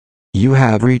You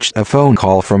have reached a phone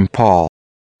call from Paul,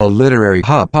 a Literary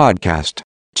Hub podcast.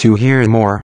 To hear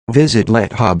more, visit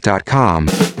lithub.com.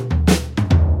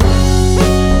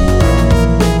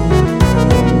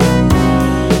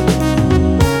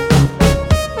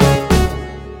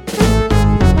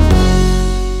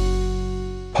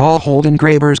 Paul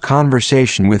Holdengraber's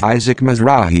conversation with Isaac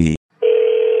Mizrahi.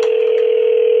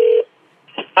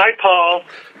 Hi, Paul.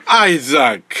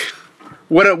 Isaac,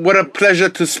 what a pleasure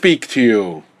to speak to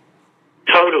you.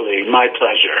 Totally, my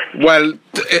pleasure. Well,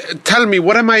 tell me,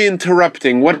 what am I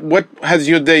interrupting? What has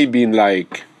your day been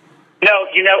like? No,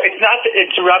 it's not the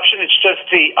interruption. It's just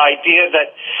the idea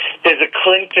that there's a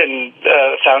Clinton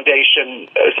Foundation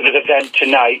sort of event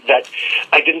tonight that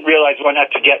I didn't realize one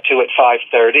had to get to at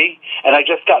 5:30, and I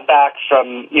just got back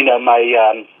from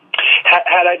my.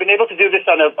 Had I been able to do this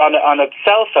on a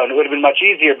cell phone, it would have been much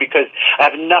easier because I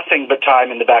have nothing but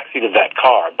time in the backseat of that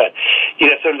car. But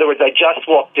so in other words, I just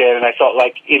walked in and I thought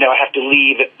I have to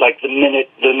leave at the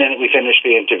minute we finish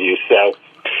the interview. So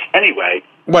anyway.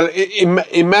 Well,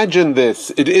 imagine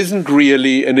this. It isn't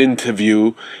really an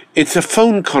interview. It's a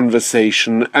phone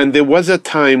conversation, and there was a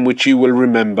time, which you will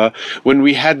remember, when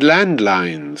we had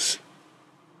landlines.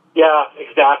 Yeah,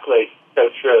 exactly. So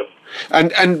true.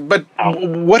 But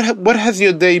what has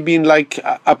your day been like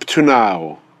up to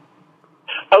now?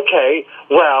 Okay,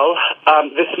 well,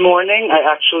 this morning I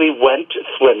actually went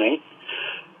swimming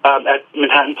at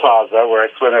Manhattan Plaza, where I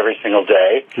swim every single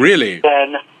day. Really?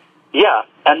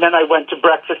 And then I went to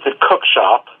breakfast at Cook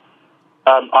Shop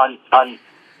on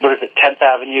 10th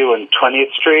Avenue and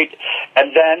 20th Street,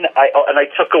 and then I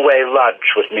took away lunch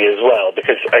with me as well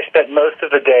because I spent most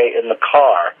of the day in the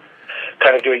car,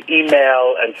 kind of doing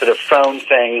email and sort of phone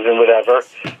things and whatever.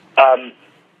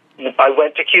 I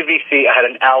went to QVC, I had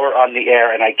an hour on the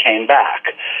air, and I came back.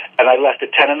 And I left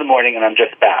at 10 in the morning, and I'm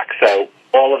just back. So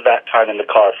all of that time in the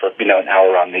car for, an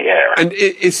hour on the air. And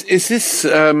is this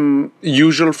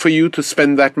usual for you to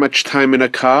spend that much time in a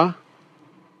car?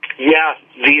 Yeah,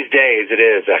 these days it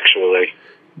is, actually.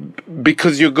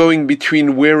 Because you're going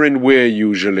between where and where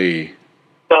usually?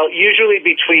 Well, usually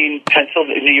between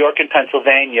New York and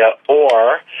Pennsylvania,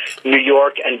 or New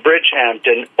York and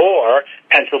Bridgehampton, or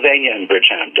Pennsylvania and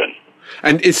Bridgehampton.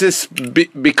 And is this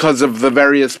because of the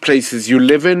various places you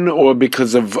live in, or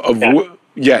because of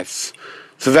yes?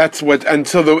 So that's what. And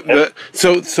so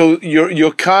so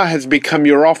your car has become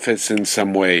your office in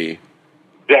some way.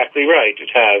 Exactly right. It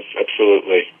has,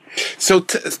 absolutely. So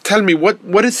tell me,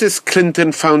 what is this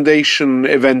Clinton Foundation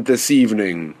event this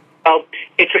evening? Oh,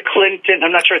 it's a Clinton.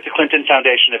 I'm not sure it's a Clinton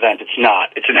Foundation event. It's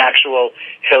not. It's an actual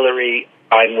Hillary,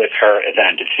 I'm with her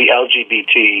event. It's the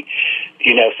LGBT,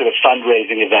 sort of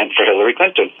fundraising event for Hillary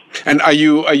Clinton. And are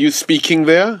you speaking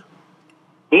there?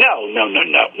 No.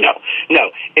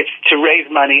 It's to raise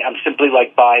money. I'm simply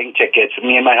buying tickets.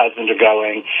 Me and my husband are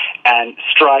going, and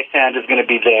Streisand is going to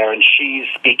be there, and she's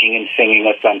speaking and singing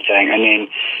or something. I mean,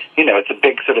 it's a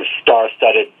big sort of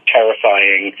star-studded,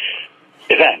 terrifying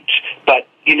event, but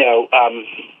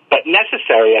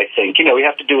necessary, I think. We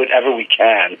have to do whatever we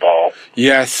can, Paul.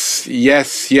 Yes,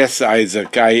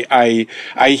 Isaac.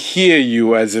 I hear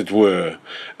you, as it were.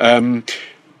 In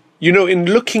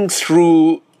looking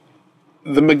through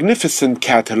the magnificent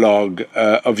catalogue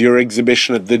of your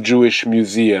exhibition at the Jewish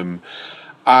Museum,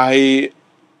 I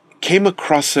came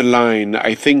across a line,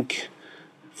 I think,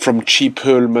 from Chi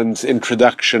Perlman's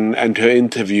introduction and her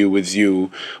interview with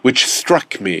you, which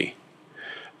struck me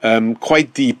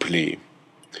quite deeply,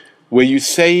 where you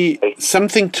say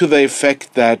something to the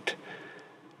effect that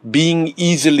being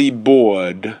easily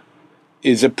bored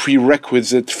is a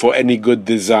prerequisite for any good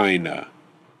designer.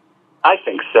 I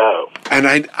think so. And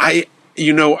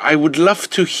I would love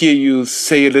to hear you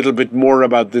say a little bit more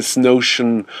about this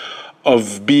notion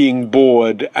of being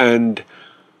bored and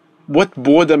what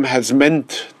boredom has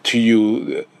meant to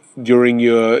you during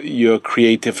your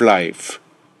creative life.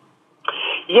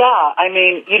 Yeah, I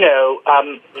mean,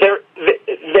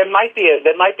 there might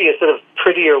be a sort of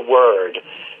prettier word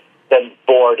than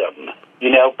boredom,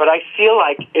 but I feel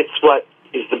like it's what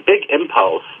is the big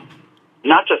impulse,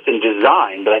 not just in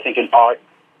design, but I think in art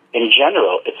in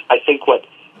general. It's, I think, what,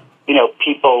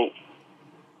 people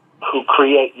who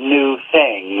create new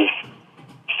things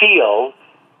feel,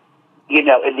 in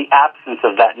the absence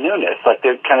of that newness. Like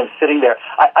they're kind of sitting there.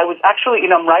 I was actually,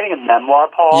 I'm writing a memoir,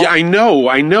 Paul. Yeah, I know.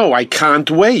 I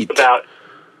can't wait. But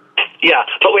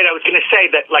wait, I was going to say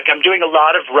that, I'm doing a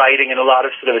lot of writing and a lot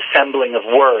of sort of assembling of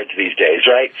words these days,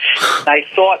 right? I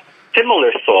thought,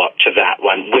 similar thought to that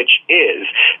one, which is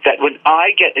that when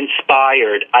I get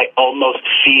inspired, I almost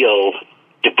feel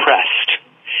depressed.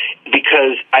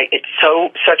 because it's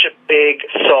such a big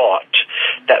thought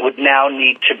that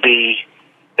needs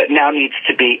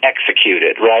to be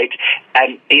executed, right?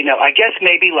 And, I guess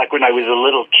maybe like when I was a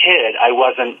little kid, I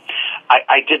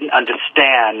didn't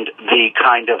understand the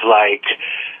kind of like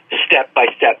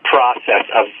step-by-step process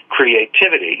of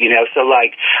creativity, so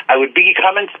like I would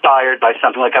become inspired by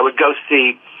something, like I would go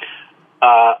see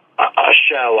a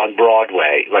show on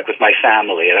Broadway, like with my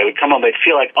family, and I would come home, I'd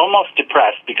feel like almost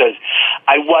depressed because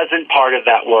I wasn't part of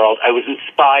that world. I was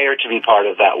inspired to be part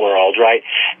of that world, right?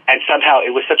 And somehow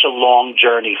it was such a long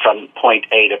journey from point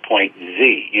A to point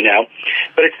Z,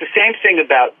 But it's the same thing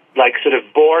about like sort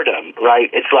of boredom, right?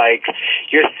 It's like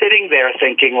you're sitting there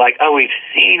thinking like, oh, we've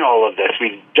seen all of this.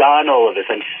 We've done all of this.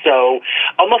 I'm so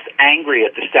almost angry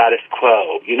at the status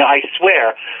quo. I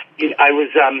swear,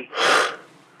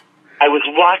 I was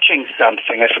watching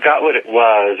something. I forgot what it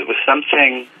was. It was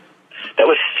something that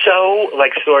was so,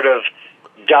 like, sort of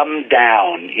dumbed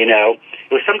down, It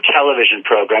was some television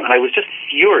program, and I was just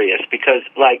furious because,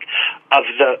 like, of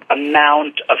the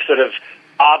amount of sort of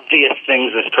obvious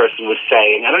things this person was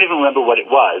saying. I don't even remember what it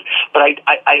was, but I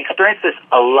experienced this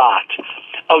a lot.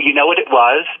 Oh, you know what it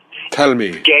was? Tell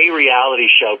me. Gay reality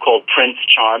show called Prince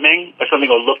Charming or something,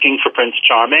 or Looking for Prince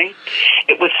Charming.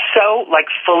 It was so like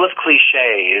full of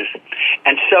cliches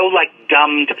and so like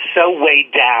dumbed, so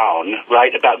weighed down,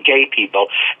 right, about gay people,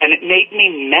 and it made me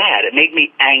mad. It made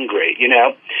me angry,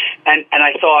 And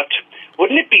I thought,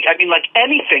 wouldn't it be, like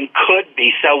anything could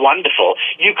be so wonderful.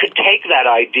 You could take that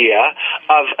idea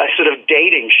of a sort of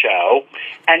dating show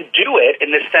and do it in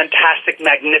this fantastic,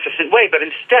 magnificent way, but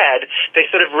instead they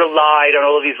sort of relied on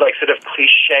all of these like sort of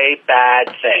cliche bad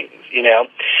things,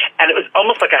 And it was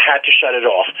almost like I had to shut it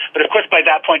off. But of course by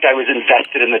that point I was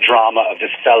invested in the drama of this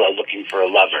fellow looking for a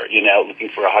lover, looking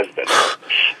for a husband.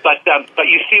 But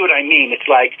you see what I mean? It's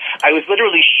like I was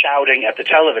literally shouting at the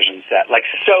television set, like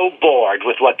so bored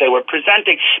with what they were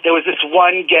presenting. There was this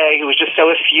one gay who was just so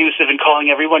effusive and calling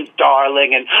everyone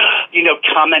darling and,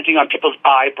 commenting on people's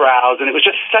eyebrows. And it was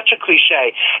just such a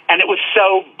cliche. And it was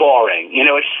so boring. It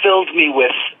filled me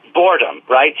with boredom,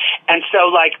 right? And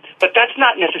so, but that's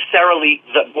not necessarily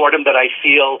the boredom that I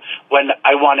feel when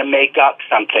I want to make up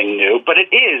something new, but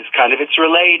it is kind of, it's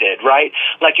related, right?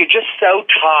 Like you're just so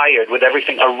tired with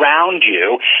everything around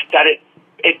you that it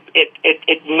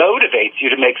motivates you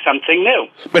to make something new.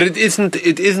 But it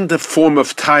isn't a form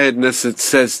of tiredness that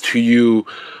says to you,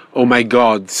 oh my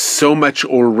God, so much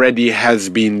already has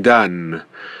been done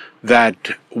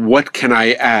that what can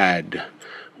I add?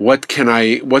 What can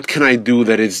I do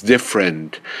that is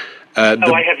different? I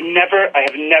have never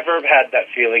had that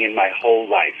feeling in my whole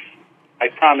life. I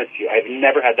promise you, I've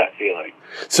never had that feeling.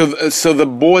 So the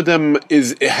boredom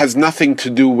has nothing to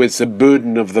do with the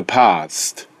burden of the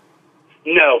past.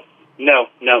 No.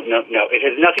 It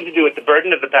has nothing to do with the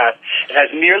burden of the past. It has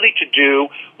merely to do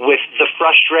with the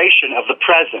frustration of the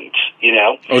present,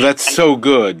 Oh, that's so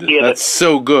good. That's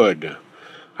so good.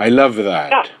 I love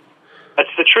that. Yeah.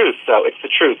 That's the truth, though. It's the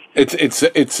truth. It's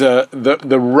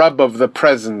the rub of the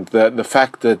present, the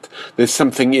fact that there's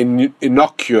something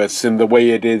innocuous in the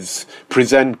way it is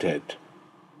presented.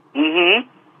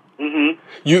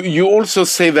 You also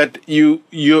say that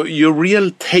your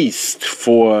real taste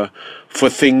for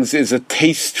things is a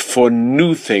taste for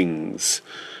new things.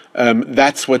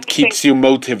 That's what keeps you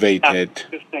motivated.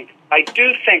 I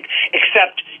do think,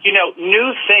 except,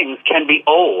 new things can be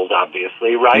old,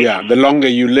 obviously, right? Yeah, the longer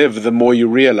you live, the more you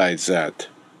realize that.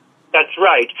 That's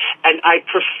right. And I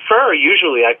prefer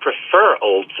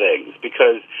old things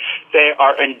because they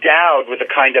are endowed with a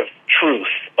kind of truth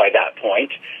by that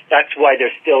point. That's why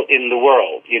they're still in the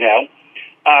world, in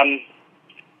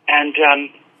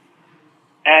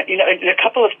a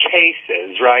couple of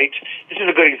cases, right, this is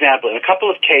a good example. In a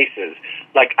couple of cases,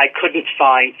 like I couldn't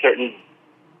find certain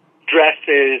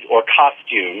dresses or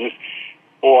costumes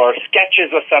or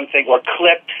sketches or something or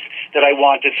clips that I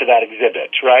wanted for that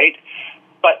exhibit, right?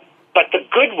 But the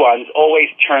good ones always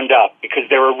turned up because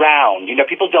they're around.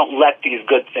 People don't let these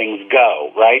good things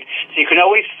go, right? So you can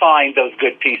always find those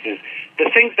good pieces. The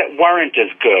things that weren't as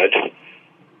good,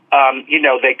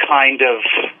 they kind of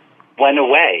went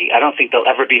away. I don't think they'll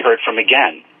ever be heard from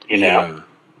again, Yeah.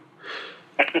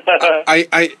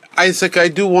 Isaac, I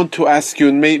do want to ask you,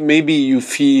 and maybe you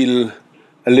feel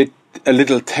a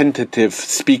little tentative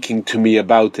speaking to me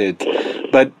about it,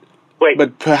 but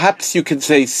perhaps you could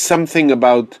say something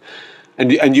about,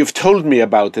 and you've told me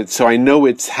about it, so I know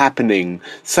it's happening,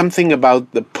 something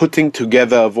about the putting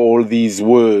together of all these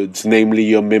words, namely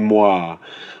your memoir.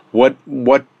 What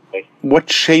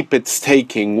shape it's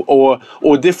taking, or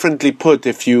differently put,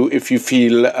 if you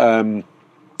feel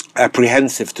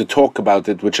apprehensive to talk about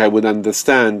it, which I would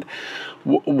understand.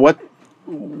 What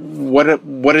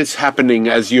is happening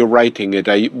as you're writing it?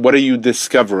 What are you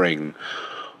discovering?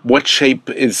 What shape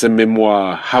is a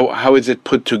memoir? How is it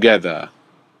put together?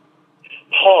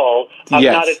 Paul, I'm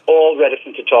Yes. not at all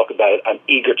reticent to talk about it. I'm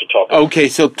eager to talk about it. Okay,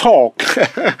 so talk.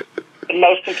 The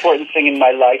most important thing in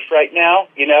my life right now,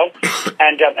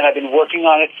 and I've been working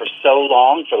on it for so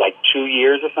long, for like 2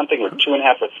 years or something, or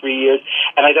 2.5 or 3 years,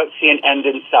 and I don't see an end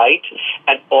in sight,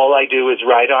 and all I do is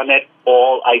write on it,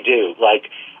 all I do. Like,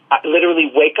 I literally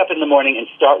wake up in the morning and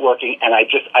start working, and I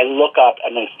look up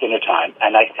and then it's dinner time,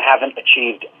 and I haven't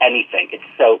achieved anything. It's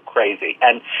so crazy.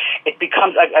 And it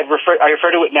becomes, I refer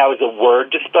to it now as a word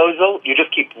disposal. You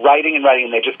just keep writing and writing,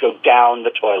 and they just go down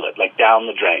the toilet, like down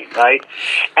the drain, right?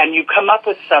 And you come up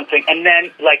with something, and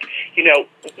then,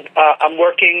 I'm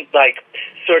working,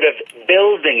 sort of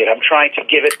building it. I'm trying to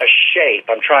give it a shape.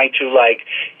 I'm trying to,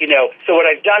 so what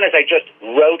I've done is I just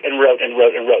wrote and wrote and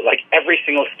wrote and wrote, like every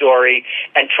single story,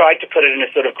 and tried to put it in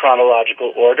a sort of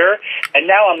chronological order. And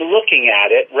now I'm looking at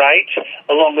it, right,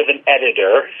 along with an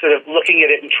editor, sort of looking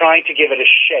at it and trying to give it a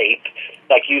shape,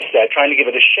 like you said, trying to give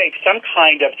it a shape, some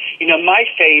kind of, my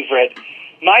favorite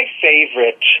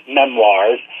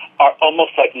memoirs are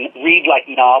almost read like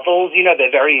novels, they're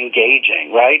very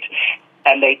engaging, right?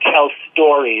 And they tell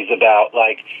stories about,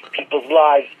 people's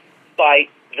lives by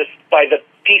the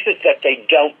pieces that they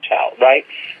don't tell, right?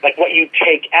 Like, what you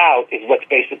take out is what's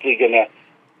basically going to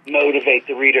motivate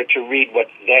the reader to read what's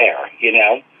there,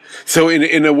 So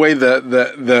in a way,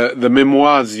 the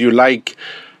memoirs you like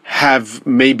have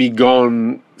maybe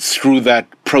gone through that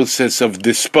process of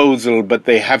disposal, but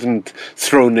they haven't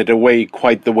thrown it away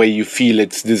quite the way you feel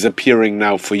it's disappearing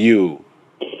now for you.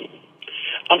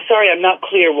 I'm sorry, I'm not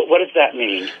clear. What does that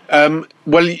mean?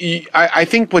 Well, I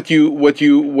think what you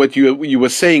were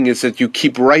saying is that you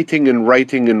keep writing and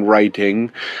writing and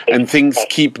writing, and things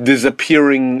keep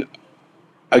disappearing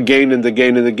again and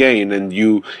again and again, and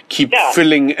you keep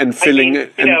filling and filling.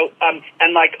 And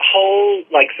whole,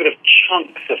 sort of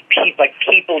chunks of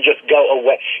people just go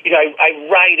away. I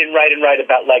write and write and write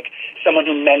about, someone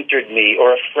who mentored me,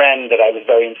 or a friend that I was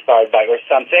very inspired by, or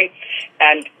something.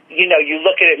 And, you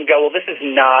look at it and go, well, this is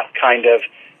not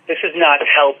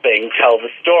helping tell the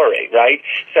story, right?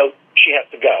 So she has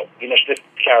to go. This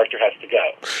character has to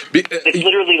go. It's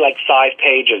literally 5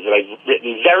 pages that I've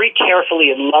written very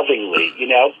carefully and lovingly,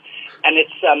 and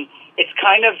it's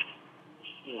kind of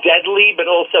deadly, but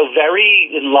also very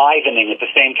enlivening at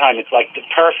the same time. It's like the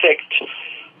perfect,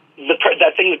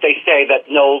 that thing that they say that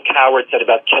Noel Coward said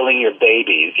about killing your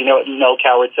babies. You know what Noel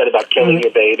Coward said about killing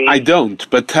your babies? I don't,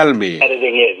 but tell me.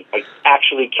 Editing is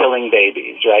actually killing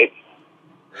babies, right?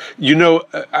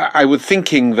 I was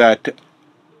thinking that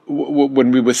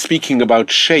when we were speaking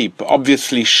about shape,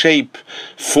 obviously shape,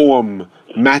 form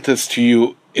matters to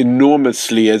you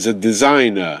enormously as a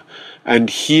designer. And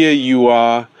here you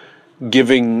are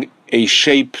giving a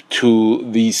shape to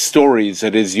these stories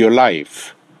that is your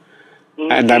life.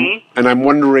 Mm-hmm. And I'm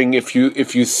wondering if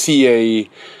you see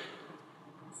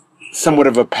somewhat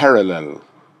of a parallel.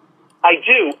 I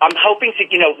do. I'm hoping to,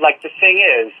 the thing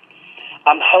is,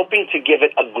 I'm hoping to give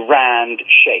it a grand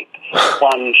shape,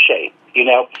 one shape,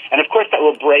 and of course that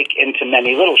will break into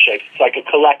many little shapes. It's like a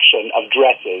collection of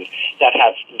dresses that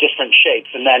have different shapes,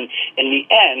 and then in the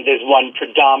end there's one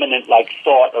predominant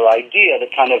thought or idea that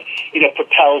kind of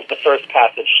propels the first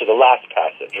passage to the last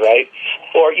passage, right?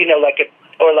 Or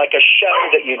like a show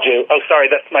that you do. Oh, sorry,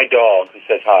 that's my dog who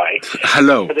says hi.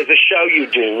 Hello. So there's a show you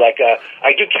do,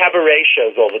 I do cabaret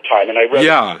shows all the time, and I wrote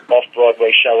an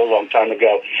off-Broadway show a long time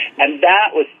ago. And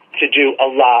that was to do a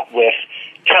lot with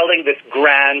telling this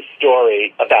grand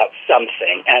story about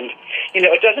something. And,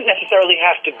 it doesn't necessarily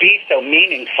have to be so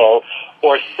meaningful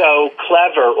or so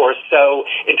clever or so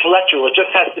intellectual. It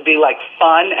just has to be,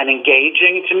 fun and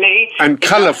engaging to me. And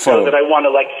colorful. So that I want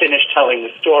to, finish telling the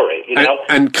story,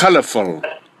 And colorful.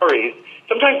 Stories.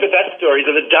 Sometimes the best stories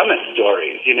are the dumbest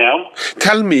stories,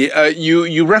 Tell me,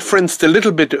 you referenced a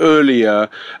little bit earlier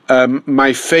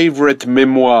my favorite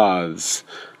memoirs.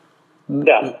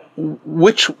 Yeah.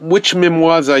 Which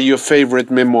memoirs are your favorite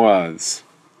memoirs?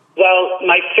 Well,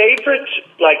 my favorite,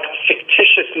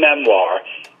 fictitious memoir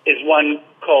is one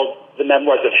called The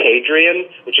Memoirs of Hadrian,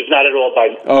 which is not at all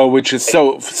by... Oh, which is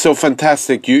so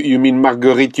fantastic. You mean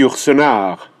Marguerite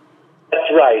Yourcenar?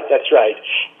 That's right.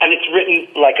 And it's written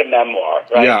like a memoir,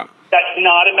 right? Yeah. That's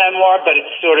not a memoir, but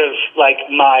it's sort of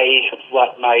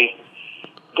my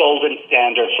golden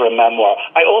standard for a memoir.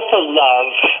 I also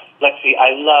love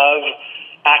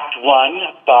Act One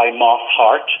by Moss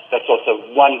Hart. That's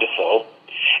also wonderful.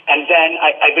 And then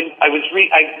I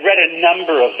read a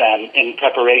number of them in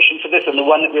preparation for this, and the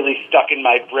one that really stuck in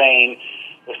my brain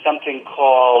was something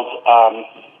called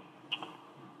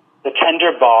The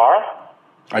Tender Bar.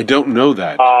 I don't know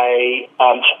that. By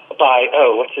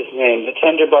what's his name? The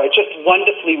Tender Bar. It's just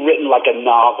wonderfully written like a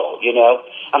novel, you know?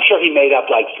 I'm sure he made up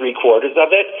like 3/4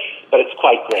 of it, but it's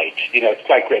quite great. You know, it's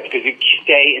quite great because you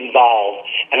stay involved,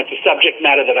 and it's a subject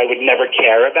matter that I would never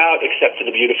care about except for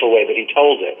the beautiful way that he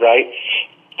told it, right?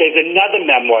 There's another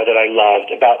memoir that I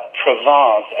loved about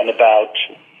Provence and about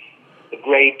the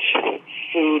great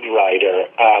food writer.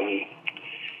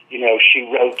 You know, she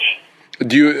wrote...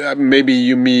 Do you maybe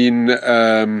you mean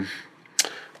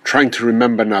trying to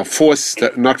remember now?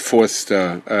 Forster, not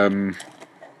Forster.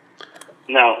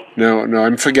 No,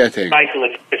 I'm forgetting.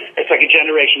 Reichel. It's like a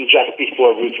generation just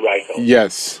before Ruth Reichel.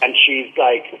 Yes. And she's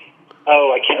like,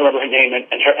 I can't remember her name.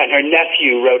 And her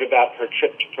nephew wrote about her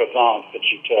trip to Provence that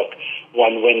she took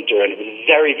one winter, and it was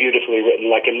very beautifully written,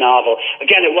 like a novel.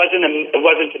 Again, it wasn't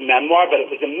a memoir, but it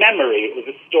was a memory. It was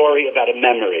a story about a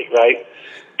memory, right?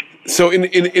 So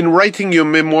in writing your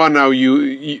memoir now,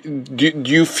 do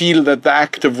you feel that the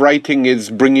act of writing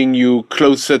is bringing you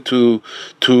closer to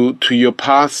your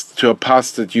past, to a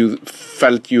past that you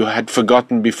felt you had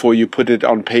forgotten before you put it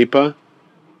on paper?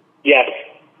 Yes.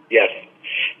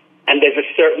 And there's a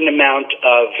certain amount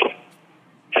of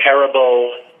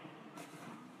terrible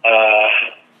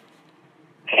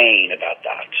pain about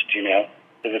that, do you know?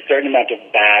 There's a certain amount of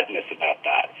badness about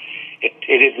that.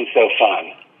 It isn't so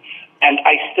fun. And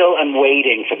I still am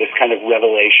waiting for this kind of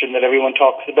revelation that everyone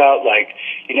talks about. Like,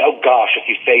 you know, oh gosh, if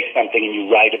you face something and you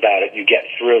write about it, you get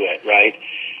through it, right?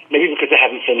 Maybe because I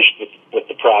haven't finished with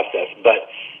the process, but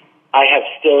I have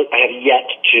yet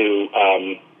to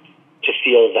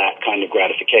feel that kind of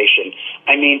gratification.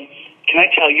 I mean, can I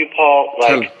tell you, Paul,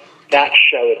 like that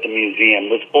show at the museum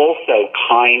was also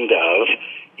kind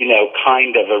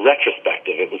of a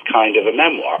retrospective. It was kind of a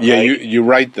memoir. Yeah, right? you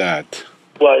write that.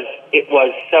 It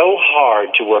was so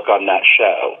hard to work on that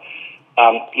show,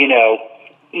 you know,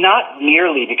 not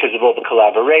merely because of all the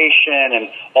collaboration and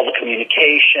all the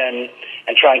communication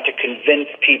and trying to convince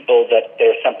people that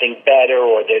there's something better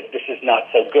or that this is not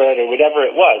so good or whatever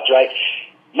it was, right?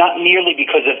 Not merely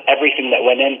because of everything that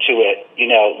went into it, you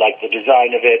know, like the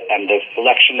design of it and the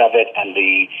selection of it and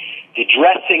the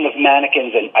dressing of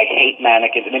mannequins, and I hate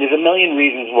mannequins. I mean, there's a million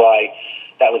reasons why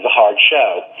that was a hard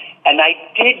show. And I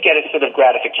did get a sort of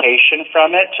gratification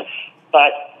from it,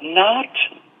 but not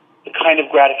the kind of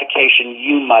gratification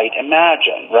you might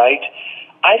imagine, right?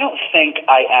 I don't think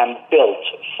I am built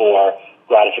for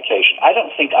gratification. I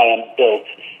don't think I am built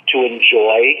to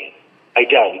enjoy. I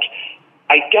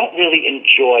don't really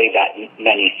enjoy that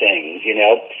many things, you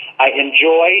know? I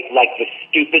enjoy, like, the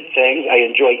stupid things. I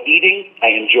enjoy eating.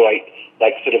 I enjoy,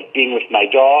 like, sort of being with my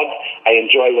dog. I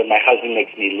enjoy when my husband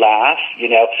makes me laugh, you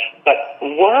know? But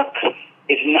work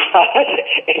is not,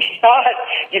 it's not,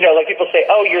 you know, like people say,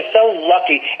 oh, you're so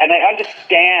lucky. And I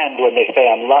understand when they say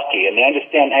I'm lucky. And I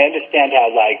understand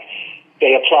how, like,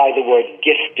 they apply the word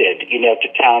gifted, you know, to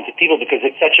talented people because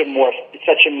it's such a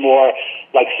more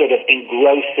like sort of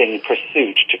engrossing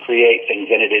pursuit to create things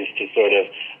than it is to sort of,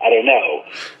 I don't know.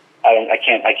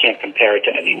 I can't compare it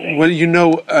to anything. Well, you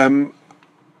know,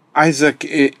 Isaac,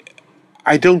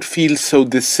 I don't feel so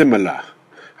dissimilar.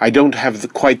 I don't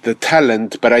have quite the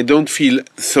talent, but I don't feel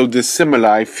so dissimilar.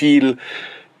 I feel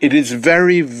it is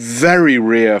very, very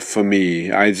rare for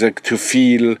me, Isaac, to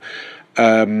feel,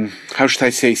 how should I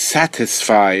say,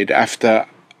 satisfied after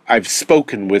I've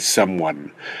spoken with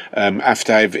someone,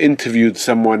 after I've interviewed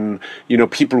someone. You know,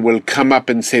 people will come up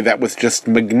and say that was just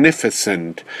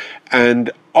magnificent,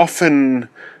 and often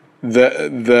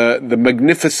the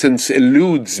magnificence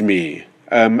eludes me.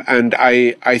 And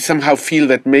I somehow feel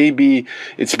that maybe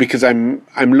it's because I'm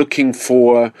looking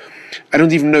for, I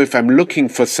don't even know if I'm looking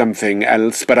for something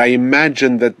else, but I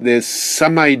imagine that there's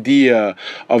some idea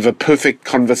of a perfect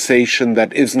conversation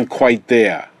that isn't quite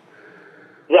there.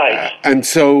 Right. And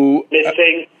so...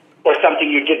 missing or something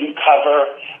you didn't cover.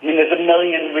 I mean, there's a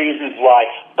million reasons why.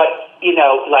 But, you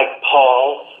know, like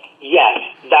Paul, yes,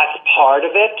 that's part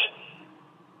of it.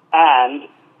 And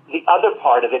the other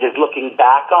part of it is looking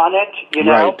back on it, you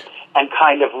know, right, and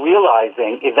kind of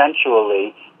realizing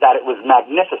eventually that it was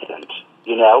magnificent,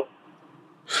 you know.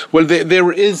 Well,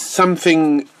 there is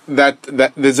something that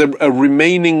there's a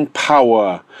remaining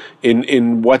power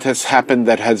in what has happened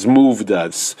that has moved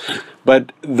us.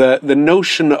 But the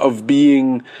notion of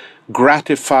being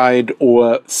gratified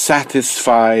or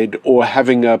satisfied or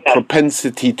having a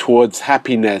propensity towards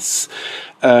happiness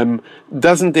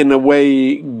doesn't in a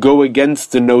way go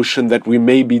against the notion that we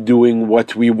may be doing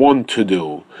what we want to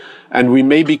do. And we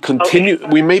may be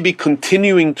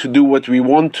continuing to do what we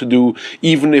want to do,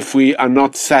 even if we are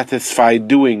not satisfied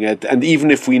doing it, and even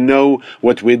if we know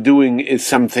what we're doing is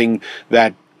something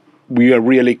that we are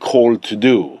really called to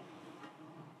do.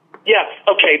 Yes,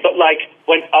 okay, but like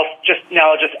I'll just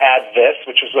add this,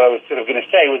 which was what I was sort of going to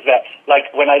say, was that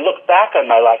like when I look back on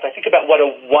my life, I think about what a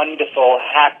wonderful,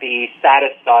 happy,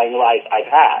 satisfying life I've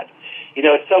had. You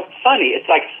know, it's so funny. It's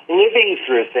like living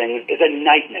through things is a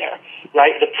nightmare,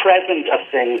 right? The present of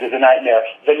things is a nightmare.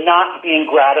 The not being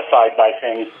gratified by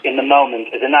things in the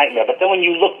moment is a nightmare. But then when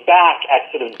you look back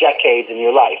at sort of decades in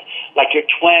your life, like your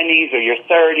 20s or your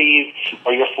 30s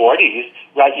or your 40s,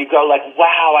 right, you go like,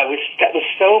 wow, that was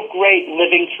so great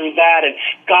living through that, and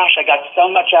gosh, I got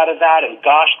so much out of that, and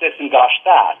gosh this and gosh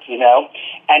that, you know?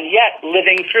 And yet,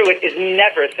 living through it is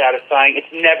never satisfying.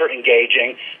 It's never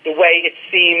engaging the way it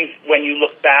seems when you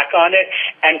look back on it.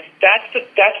 And that's the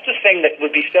thing that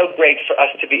would be so great for us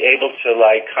to be able to,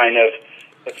 like, kind of,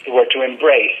 what's the word, to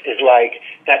embrace, is like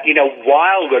that, you know,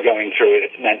 while we're going through it,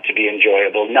 it's meant to be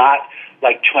enjoyable, not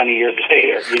like 20 years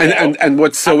later. You know? And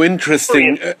what's so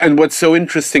interesting,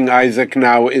 Isaac,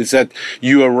 now is that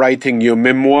you are writing your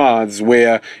memoirs,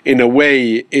 where in a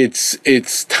way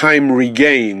it's time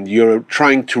regained. You're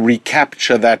trying to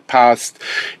recapture that past,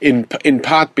 in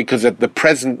part because at the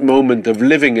present moment of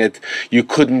living it, you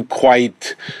couldn't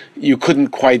quite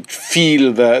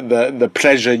feel the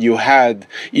pleasure you had,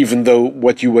 even though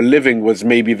what you were living was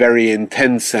maybe very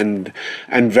intense and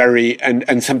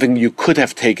something you could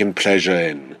have taken pleasure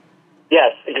in.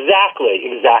 Yes, exactly.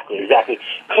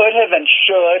 Could have and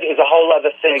should is a whole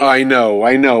other thing. I know.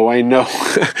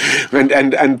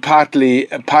 and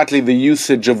partly the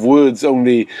usage of words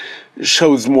only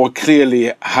shows more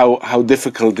clearly how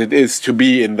difficult it is to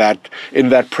be in that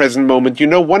present moment. You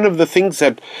know, one of the things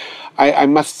that I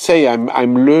must say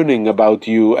I'm learning about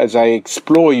you as I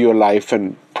explore your life,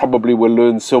 and probably will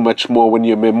learn so much more when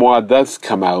your memoir does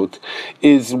come out,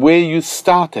 is where you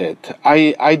started.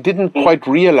 I didn't quite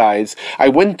realize. I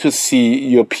went to see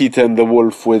your Peter and the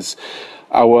Wolf with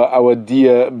our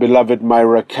dear beloved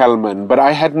Myra Kalman, but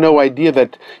I had no idea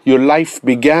that your life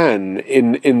began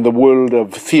in the world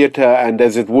of theater and,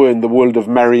 as it were, in the world of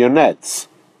marionettes.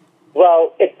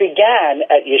 Well, it began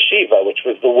at yeshiva, which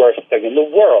was the worst thing in the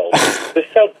world. It was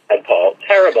so bad, Paul.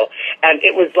 Terrible. And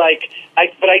it was like,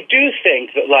 but I do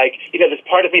think that, like, you know, there's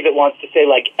part of me that wants to say,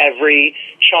 like, every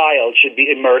child should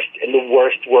be immersed in the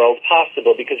worst world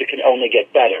possible because it can only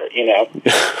get better, you know?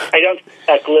 I don't say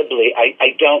that glibly.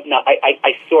 I don't know.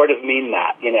 I sort of mean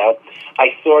that, you know?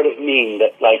 I sort of mean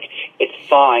that, like, it's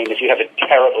fine if you have a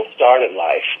terrible start in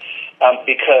life,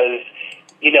 because,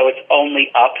 you know, it's only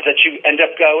up that you end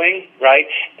up going, right?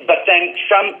 But then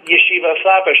from Yeshiva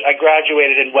Flatbush, I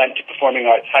graduated and went to Performing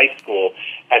Arts High School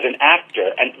as an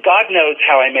actor. And God knows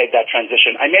how I made that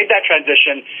transition. I made that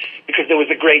transition because there was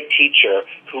a great teacher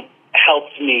who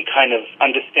helped me kind of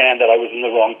understand that I was in the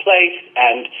wrong place,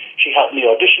 and she helped me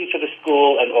audition for the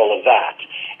school and all of that.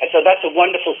 And so that's a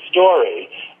wonderful story.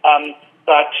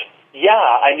 But yeah,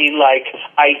 I mean, like,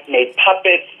 I made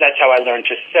puppets. That's how I learned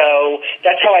to sew.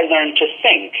 That's how I learned to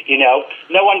think, you know.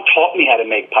 No one taught me how to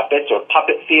make puppets or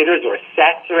puppet theaters or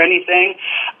sets or anything.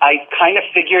 I kind of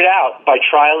figured out by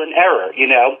trial and error, you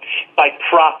know, by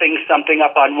propping something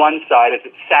up on one side as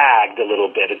it sagged a little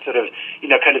bit and sort of,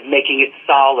 you know, kind of making it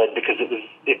solid because it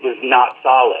was not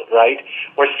solid, right?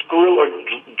 Or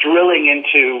drilling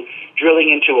into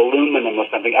aluminum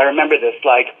or something. I remember this,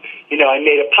 like, you know, I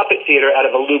made a puppet theater out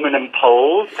of aluminum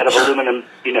poles,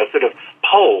 you know, sort of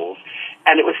poles.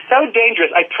 And it was so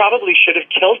dangerous, I probably should have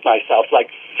killed myself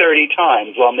like 30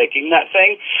 times while making that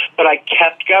thing, but I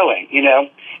kept going, you know.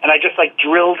 And I just, like,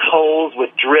 drilled holes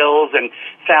with drills and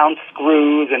found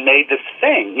screws and made this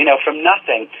thing, you know, from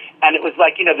nothing. And it was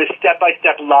like, you know, this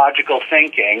step-by-step logical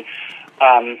thinking,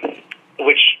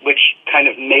 which kind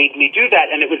of made me do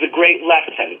that. And it was a great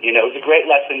lesson, you know, it was a great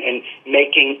lesson in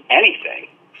making anything.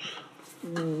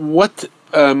 What,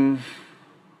 I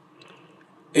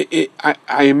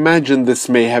imagine this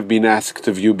may have been asked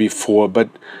of you before, but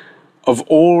of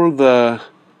all the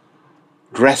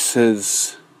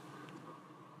dresses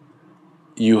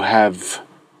you have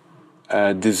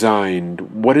designed,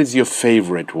 what is your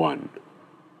favorite one?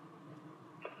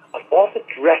 Of all the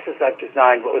dresses I've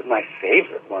designed, what was my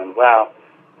favorite one? Wow.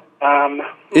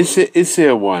 Is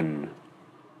there one?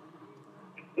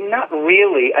 Not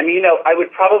really. I mean, you know, I would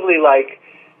probably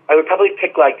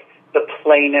pick, like, the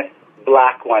plainest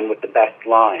black one with the best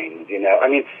lines, you know. I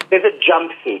mean, there's a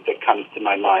jumpsuit that comes to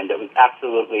my mind that was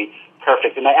absolutely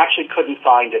perfect, and I actually couldn't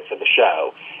find it for the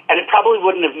show. And it probably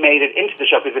wouldn't have made it into the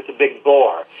show because it's a big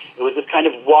bore. It was this kind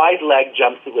of wide-leg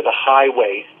jumpsuit with a high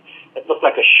waist, It looked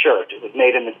like a shirt. It was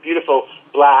made in this beautiful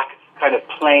black, kind of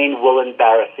plain woolen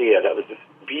barathea that was this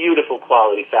beautiful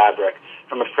quality fabric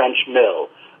from a French mill.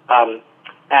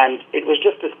 And it was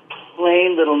just this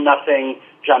plain little nothing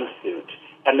jumpsuit.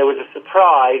 And there was a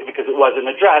surprise because it wasn't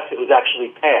a dress, it was actually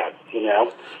pants, you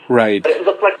know? Right. But it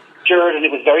looked like a shirt and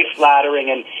it was very flattering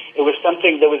and it was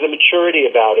something, there was a maturity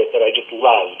about it that I just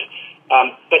loved.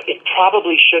 But it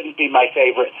probably shouldn't be my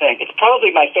favorite thing. It's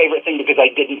probably my favorite thing because I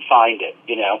didn't find it,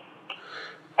 you know?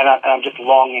 And I'm just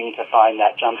longing to find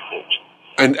that jumpsuit.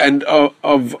 And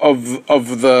of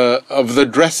the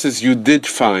dresses you did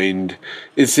find,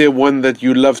 is there one that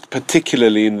you loved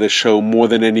particularly in the show more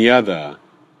than any other?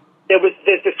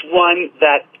 There's this one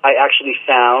that I actually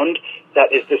found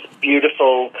that is this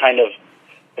beautiful kind of,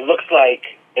 it looks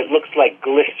like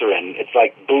glycerin. It's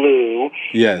like blue.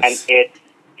 Yes. And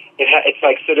it's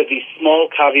like sort of these small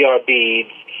caviar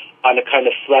beads on a kind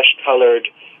of flesh-colored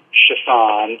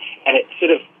chiffon, and it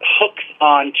sort of hooks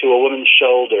onto a woman's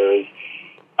shoulders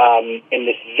in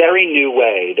this very new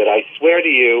way that I swear to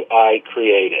you I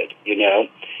created, you know?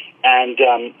 And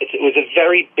it was a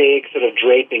very big sort of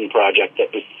draping project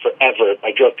that was forever. I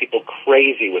drove people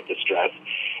crazy with this dress.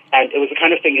 And it was the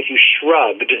kind of thing, if you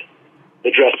shrugged,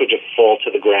 the dress would just fall to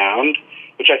the ground,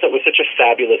 which I thought was such a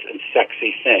fabulous and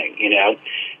sexy thing, you know?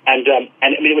 And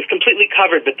I mean, it was completely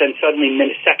covered, but then suddenly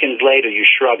seconds later you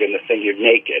shrug and the thing, you're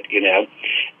naked, you know?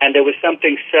 And there was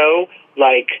something so,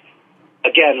 like,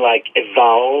 again, like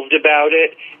evolved about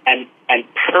it and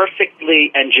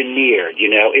perfectly engineered, you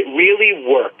know. It really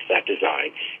worked, that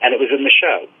design, and it was in the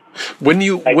show.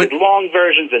 I did long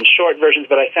versions and short versions,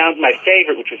 but I found my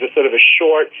favorite, which was a sort of a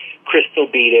short,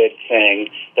 crystal-beaded thing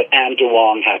that Anne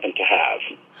DeWong happened to have.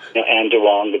 You know, Anne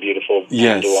DeWong, the beautiful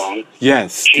Anne DeWong.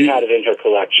 Yes. She had it in her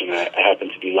collection. I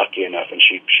happened to be lucky enough, and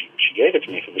she gave it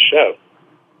to me for the show.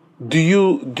 Do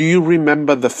you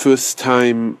remember the first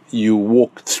time you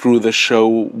walked through the show,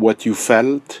 what you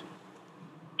felt?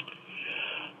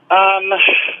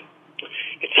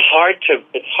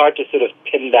 It's hard to sort of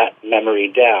pin that memory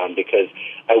down because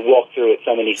I walked through it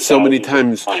so many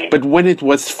times. But when it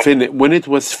was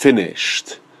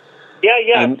finished,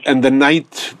 yeah, and the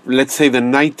night, let's say the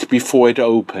night before it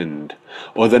opened,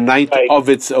 or the night of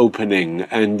its opening,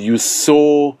 and you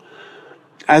saw,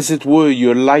 as it were,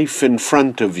 your life in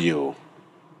front of you.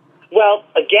 Well,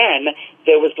 again,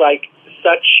 there was like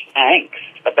such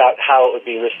angst about how it would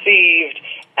be received,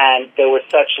 and there was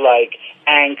such like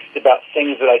angst about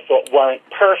things that I thought weren't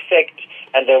perfect,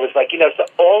 and there was like, you know, so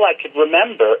all I could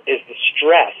remember is the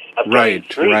stress of getting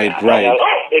through that. Right. You know,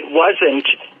 it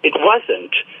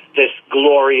wasn't this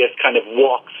glorious kind of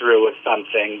walkthrough of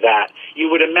something that you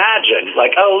would imagine,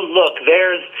 like, oh, look,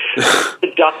 there's the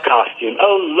duck costume.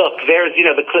 Oh, look, there's, you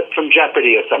know, the clip from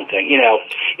Jeopardy or something, you know.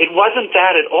 It wasn't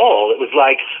that at all. It was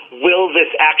like, will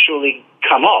this actually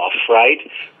come off, right?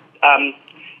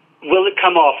 Will it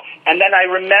come off? And then I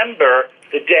remember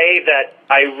the day that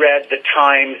I read the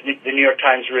New York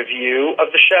Times review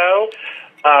of the show.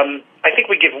 I think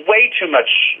we give way too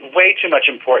much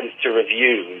importance to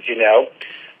reviews, you know,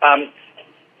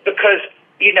 because,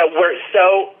 you know, we're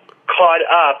so caught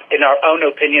up in our own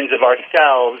opinions of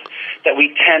ourselves that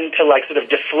we tend to like sort of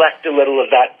deflect a little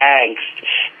of that angst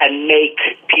and make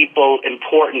people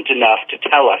important enough to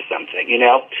tell us something, you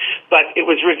know. But it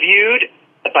was reviewed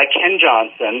by Ken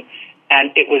Johnson,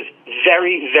 and it was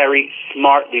very, very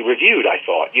smartly reviewed, I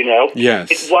thought, you know. Yes.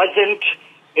 It wasn't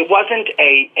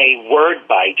a word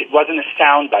bite. It wasn't a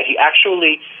sound bite. He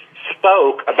actually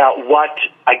spoke about what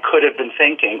I could have been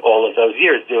thinking all of those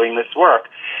years doing this work.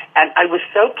 And I was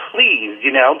so pleased,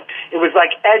 you know. It was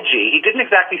like edgy. He didn't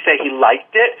exactly say he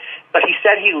liked it, but he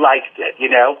said he liked it, you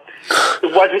know.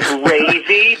 It wasn't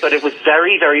ravey, but it was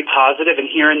very, very positive, and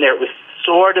here and there it was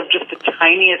sort of just the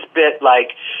tiniest bit,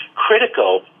 like,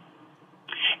 critical.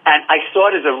 And I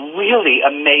saw it as a really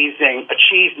amazing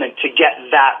achievement to get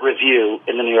that review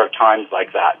in the New York Times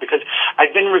like that, because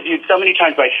I've been reviewed so many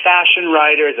times by fashion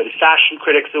writers and fashion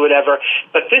critics or whatever,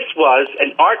 but this was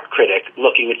an art critic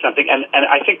looking at something, and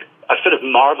I think a sort of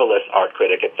marvelous art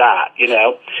critic at that, you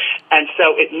know. And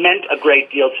so it meant a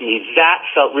great deal to me. That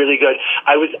felt really good.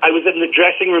 I was in the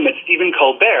dressing room at Stephen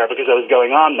Colbert because I was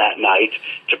going on that night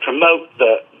to promote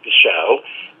the show.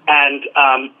 And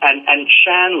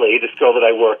Shanley, this girl that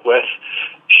I work with,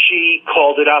 she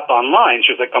called it up online.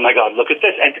 She was like, oh my God, look at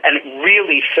this. And it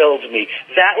really filled me.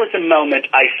 That was a moment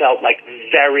I felt like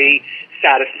very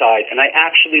satisfied. And I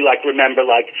actually like remember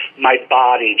like my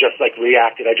body just like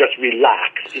reacted. I just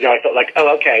relaxed. You know, I felt like,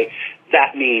 oh, okay,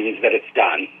 that means that it's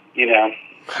done, you know.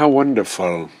 How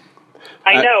wonderful.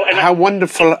 I know. And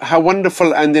how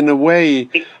wonderful, and in a way,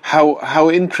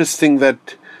 how interesting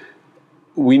that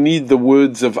we need the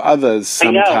words of others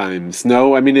sometimes.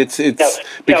 No, I mean it's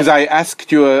because I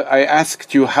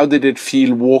asked you how did it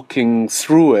feel walking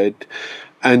through it,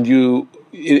 and you,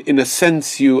 in a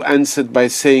sense, you answered by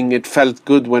saying it felt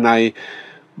good when I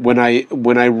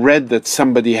read that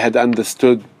somebody had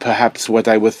understood perhaps what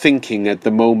I was thinking at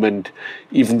the moment,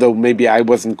 even though maybe I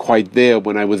wasn't quite there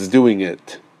when I was doing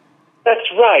it.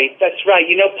 That's right.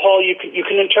 You know, Paul, you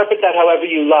can interpret that however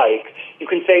you like. You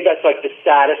can say that's like the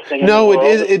saddest thing in the world.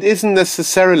 No, it isn't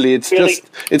necessarily. It's really,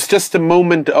 just a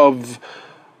moment of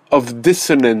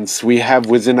dissonance we have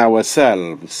within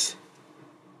ourselves.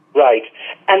 Right.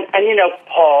 And you know,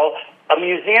 Paul, a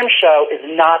museum show is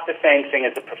not the same thing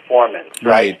as a performance.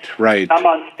 Right. I'm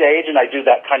on stage and I do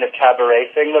that kind of cabaret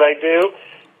thing that I do,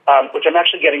 which I'm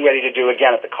actually getting ready to do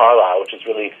again at the Carlisle, which is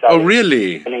really exciting. Oh,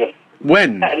 really?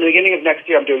 When? At the beginning of next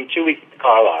year, I'm doing 2 weeks at the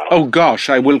Carlisle. Oh, gosh,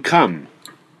 I will come.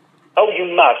 Oh, you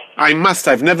must. I must.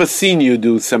 I've never seen you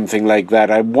do something like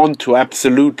that. I want to,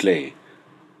 absolutely.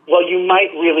 Well, you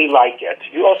might really like it.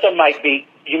 You also might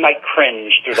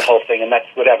cringe through the whole thing, and that's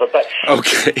whatever. But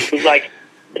okay. Like,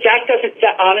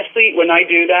 that honestly, when I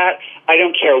do that, I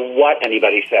don't care what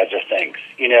anybody says or thinks,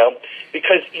 you know,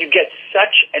 because you get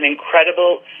such an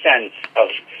incredible sense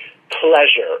of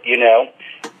pleasure, you know.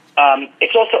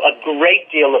 It's also a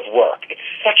great deal of work. It's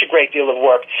such a great deal of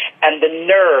work. And the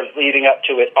nerves leading up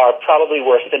to it are probably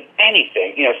worse than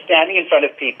anything. You know, standing in front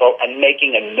of people and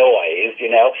making a noise, you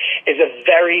know, is a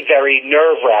very, very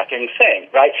nerve-wracking thing,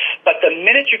 right? But the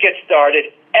minute you get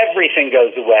started, everything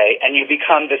goes away, and you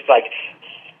become this, like,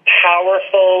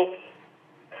 powerful,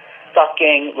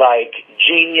 fucking, like,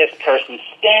 genius person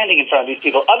standing in front of these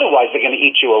people. Otherwise, they're going to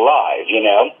eat you alive, you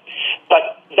know?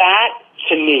 But that,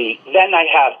 to me, then I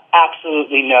have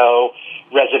absolutely no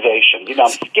reservations. You know,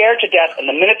 I'm scared to death, and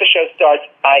the minute the show starts,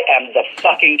 I am the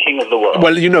fucking king of the world.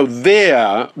 Well, you know,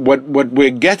 what we're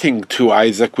getting to,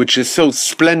 Isaac, which is so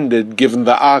splendid given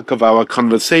the arc of our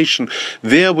conversation,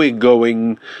 there we're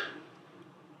going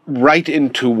right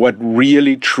into what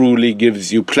really, truly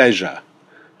gives you pleasure.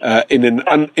 In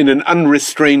an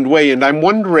unrestrained way, and I'm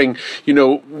wondering, you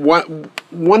know,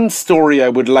 one story I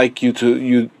would like you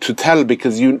to tell,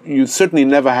 because you certainly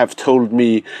never have told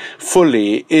me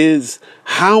fully, is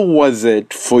how was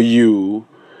it for you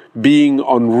being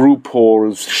on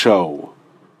RuPaul's show?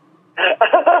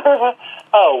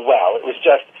 Oh well, it was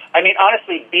just. I mean,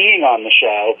 honestly, being on the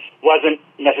show wasn't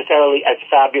necessarily as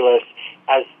fabulous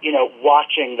as, you know,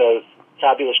 watching those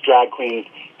fabulous drag queens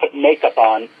put makeup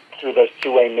on through those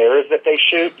two-way mirrors that they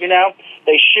shoot, you know?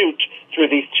 They shoot through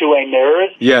these two-way mirrors.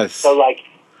 Yes. So, like,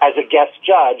 as a guest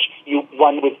judge,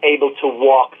 one was able to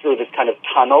walk through this kind of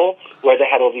tunnel where they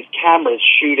had all these cameras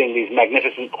shooting these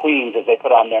magnificent queens as they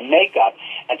put on their makeup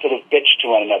and sort of bitch to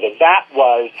one another. That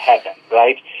was heaven,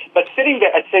 right? But sitting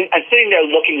there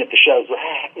looking at the shows was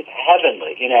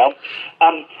heavenly, you know?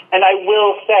 And I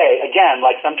will say, again,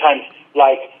 like, sometimes,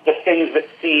 like, the things that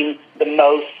seem the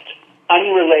most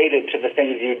unrelated to the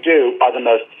things you do are the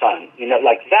most fun. You know,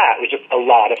 like that was just a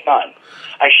lot of fun.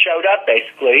 I showed up,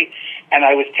 basically, and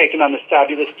I was taken on this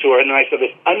fabulous tour, and then I saw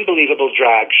this unbelievable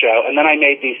drag show, and then I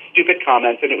made these stupid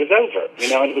comments, and it was over, you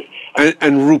know, and it was...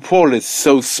 And RuPaul is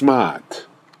so smart.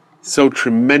 So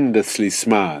tremendously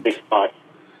smart. Smart.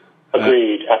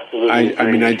 Agreed, absolutely. I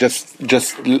mean, I just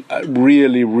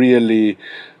really, really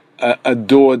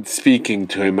adored speaking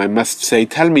to him, I must say.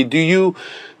 Tell me, do you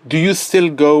still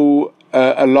go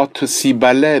a lot to see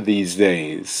ballet these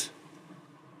days?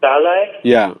 Ballet?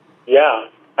 Yeah. Yeah.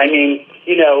 I mean,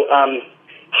 you know,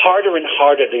 harder and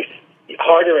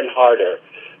harder.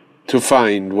 To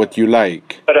find what you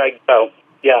like. But I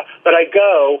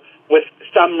go with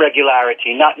some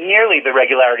regularity, not nearly the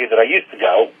regularity that I used to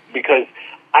go, because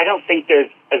I don't think there's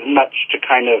as much to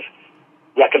kind of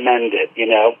recommend it, you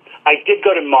know. I did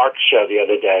go to Mark's show the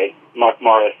other day, Mark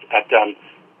Morris, at the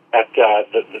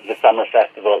summer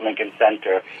festival at Lincoln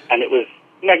Center, and it was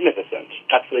magnificent,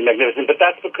 absolutely magnificent. But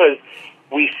that's because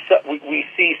we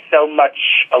see so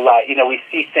much alike. You know, we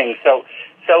see things so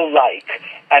like,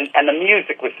 and the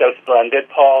music was so splendid,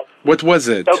 Paul. What was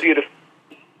it? So beautiful.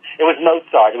 It was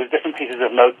Mozart. It was different pieces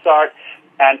of Mozart,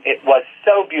 and it was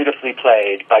so beautifully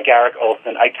played by Garrick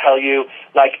Olson. I tell you,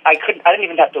 like, I didn't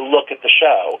even have to look at the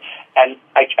show, and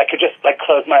I could just, like,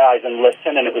 close my eyes and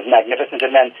listen, and it was magnificent.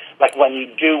 And then, like, when you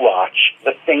do watch,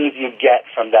 the things you get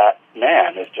from that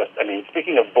man is just, I mean,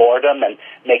 speaking of boredom and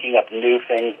making up new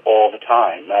things all the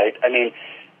time, right? I mean,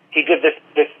 he did this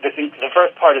the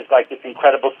first part is, like, this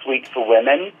incredible suite for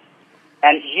women,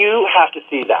 and you have to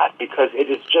see that, because it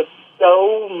is just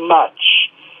so much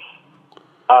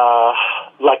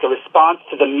like a response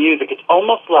to the music. It's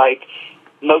almost like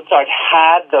Mozart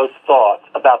had those thoughts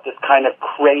about this kind of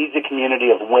crazy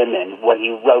community of women when he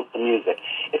wrote the music.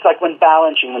 It's like when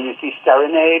Balanchine, when you see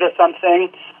Serenade or something,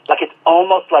 like it's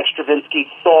almost like Stravinsky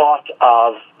thought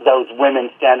of those women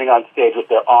standing on stage with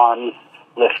their arms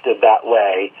lifted that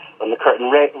way when the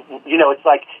curtain it's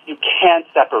like you can't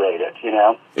separate it,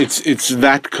 It's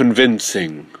that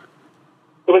convincing.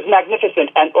 It was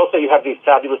magnificent, and also you have these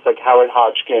fabulous, like, Howard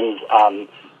Hodgkin's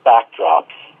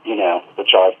backdrops,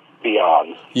 which are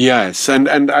beyond. Yes,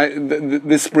 and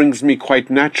this brings me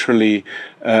quite naturally,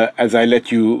 as I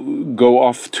let you go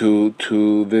off to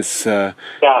this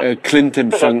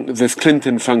Clinton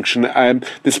function.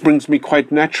 This brings me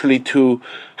quite naturally to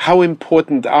how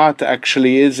important art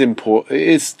actually is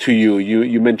to you.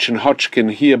 You mentioned Hodgkin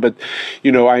here, but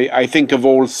I think of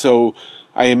also.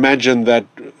 I imagine that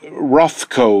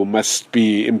Rothko must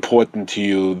be important to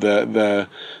you. The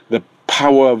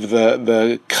power of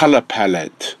the color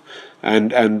palette.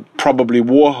 And probably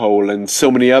Warhol and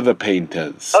so many other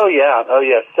painters. Oh yeah,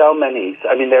 so many.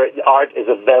 I mean, art is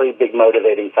a very big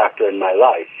motivating factor in my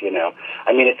life,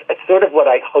 I mean, it's sort of what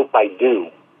I hope I do.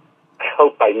 I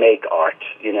hope I make art,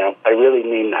 I really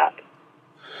mean that.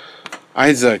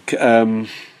 Isaac,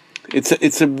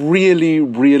 it's a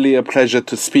really a pleasure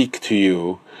to speak to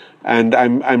you, and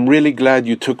I'm really glad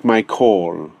you took my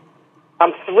call.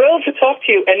 I'm thrilled to talk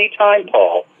to you anytime,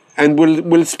 Paul. And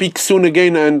we'll speak soon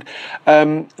again.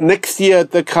 And next year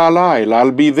at the Carlisle, I'll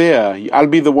be there. I'll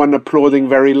be the one applauding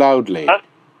very loudly.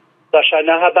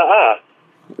 Lashana haba'ah.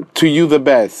 To you the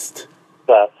best.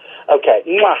 Okay.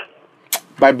 Mwah.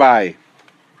 Bye-bye.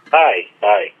 Bye.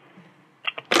 Bye.